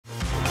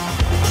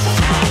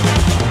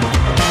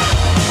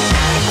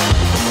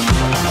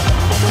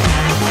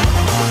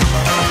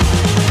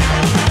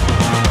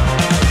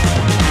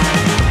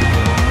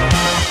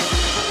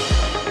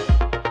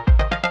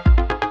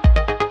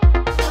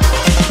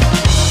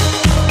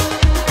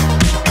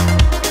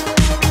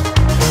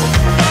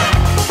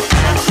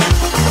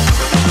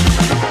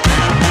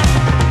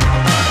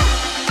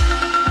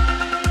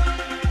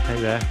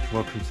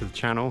welcome to the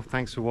channel.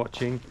 Thanks for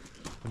watching.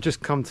 I've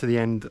just come to the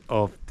end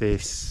of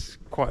this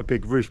quite a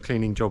big roof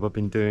cleaning job I've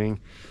been doing.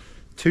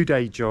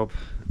 2-day job,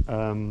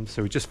 so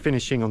we're just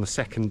finishing on the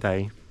second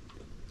day.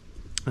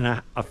 And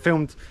I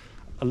filmed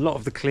a lot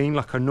of the clean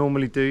like I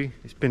normally do.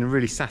 It's been a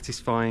really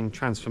satisfying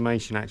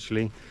transformation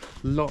actually.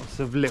 Lots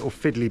of little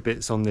fiddly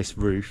bits on this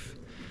roof,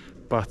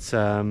 but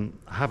I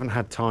haven't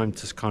had time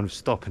to kind of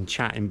stop and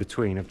chat in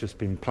between. I've just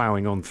been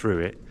ploughing on through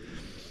it.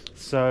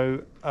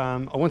 So I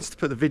wanted to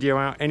put the video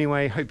out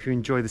anyway. Hope you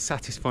enjoy the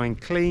satisfying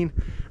clean,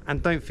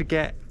 and don't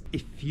forget,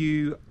 if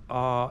you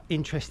are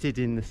interested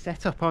in the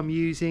setup I'm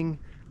using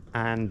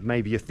and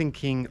maybe you're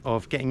thinking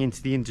of getting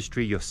into the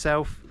industry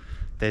yourself,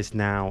 there's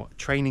now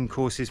training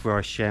courses where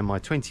I share my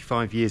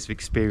 25 years of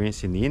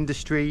experience in the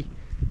industry,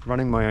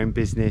 running my own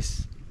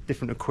business,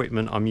 different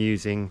equipment I'm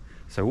using.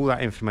 So all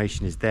that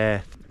information is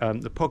there.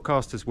 The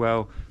podcast as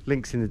well,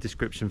 links in the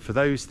description for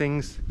those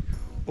things.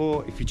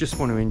 Or if you just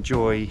want to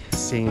enjoy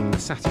seeing the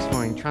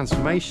satisfying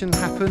transformation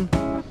happen,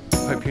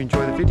 I hope you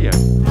enjoy the video.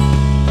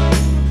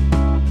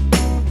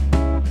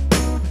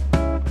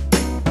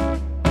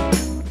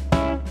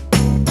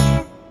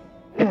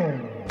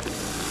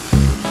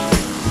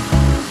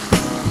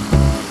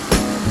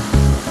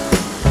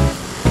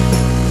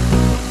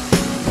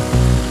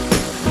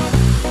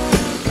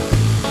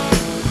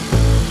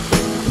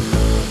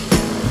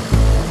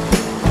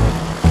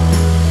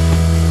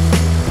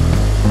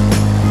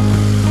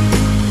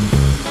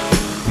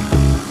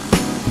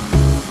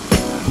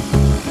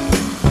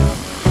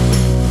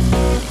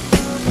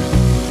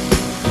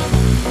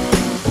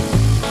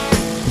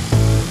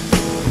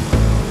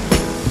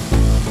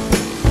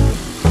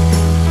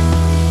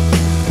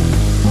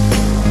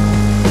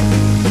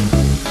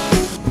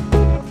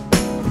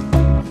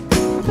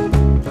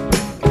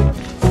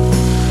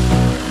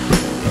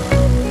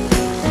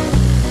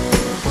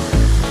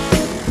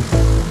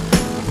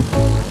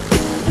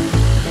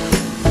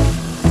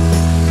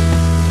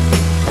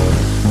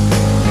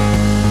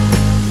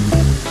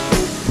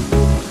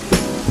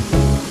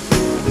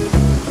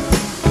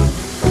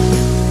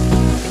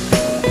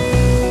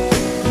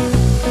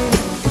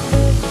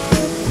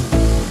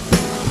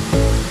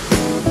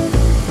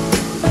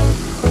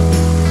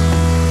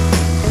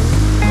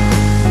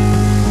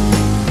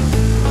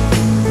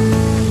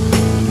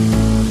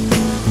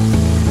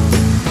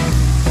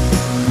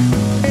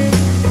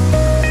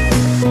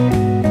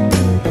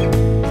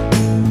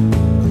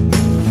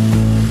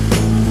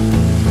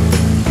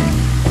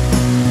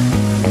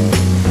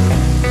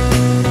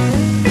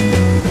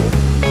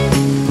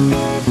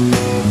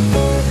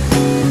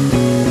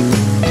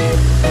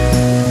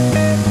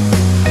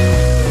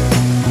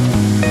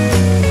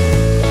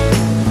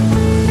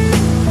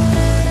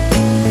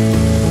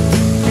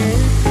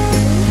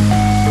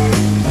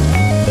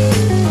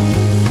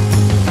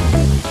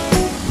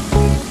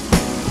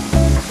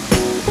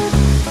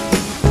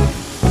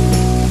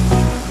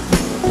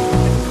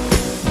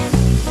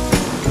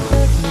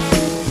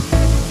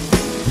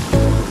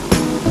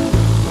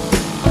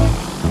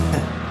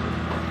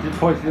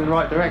 Pointed in the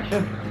right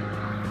direction.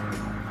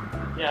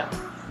 Yeah.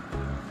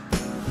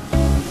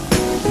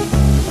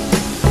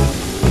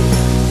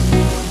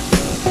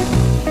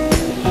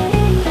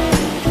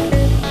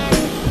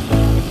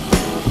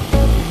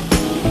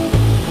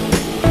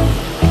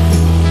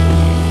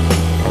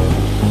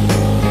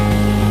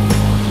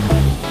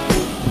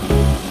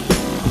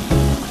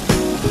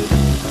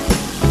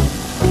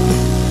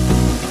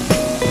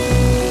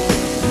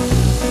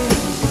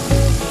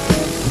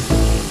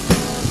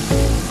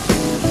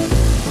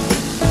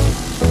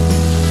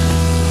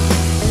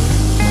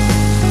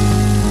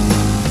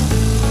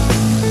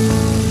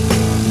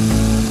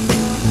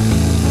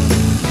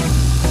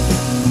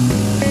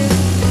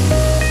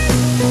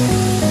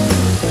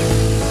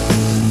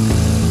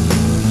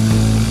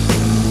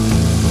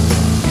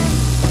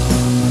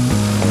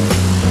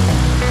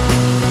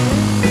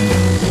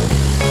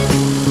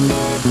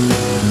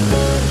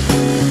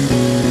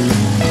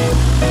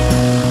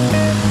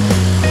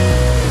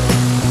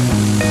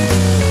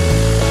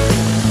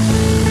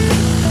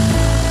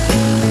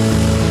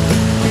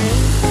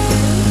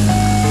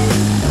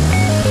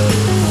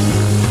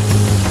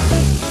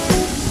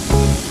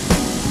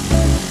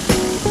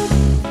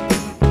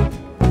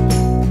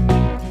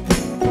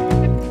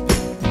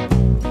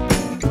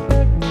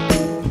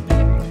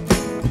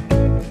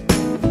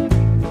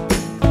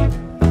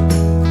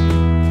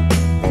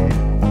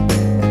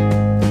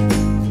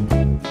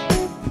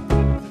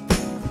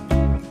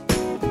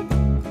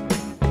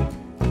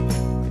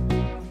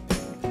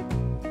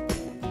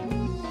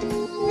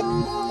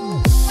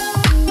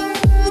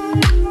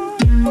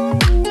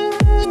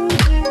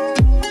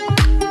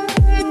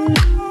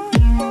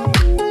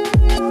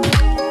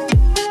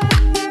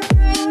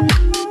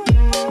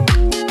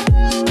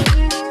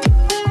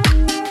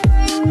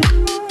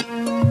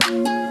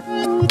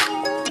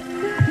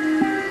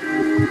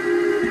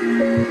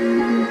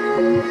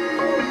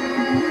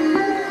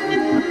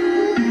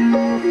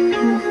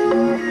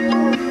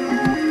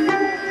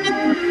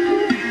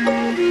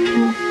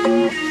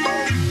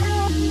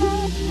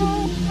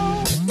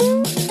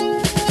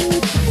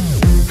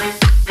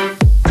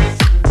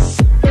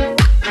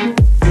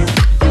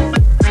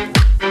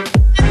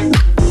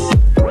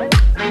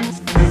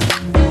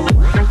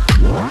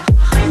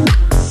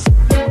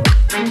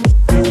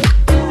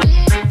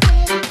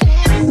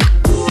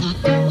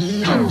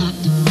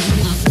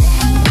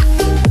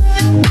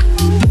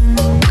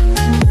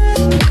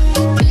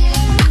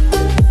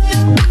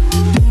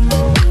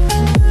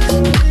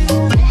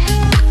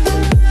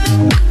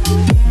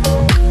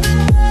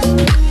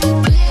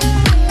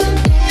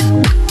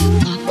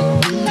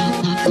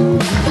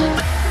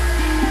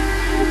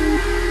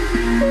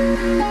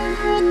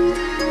 Thank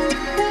you.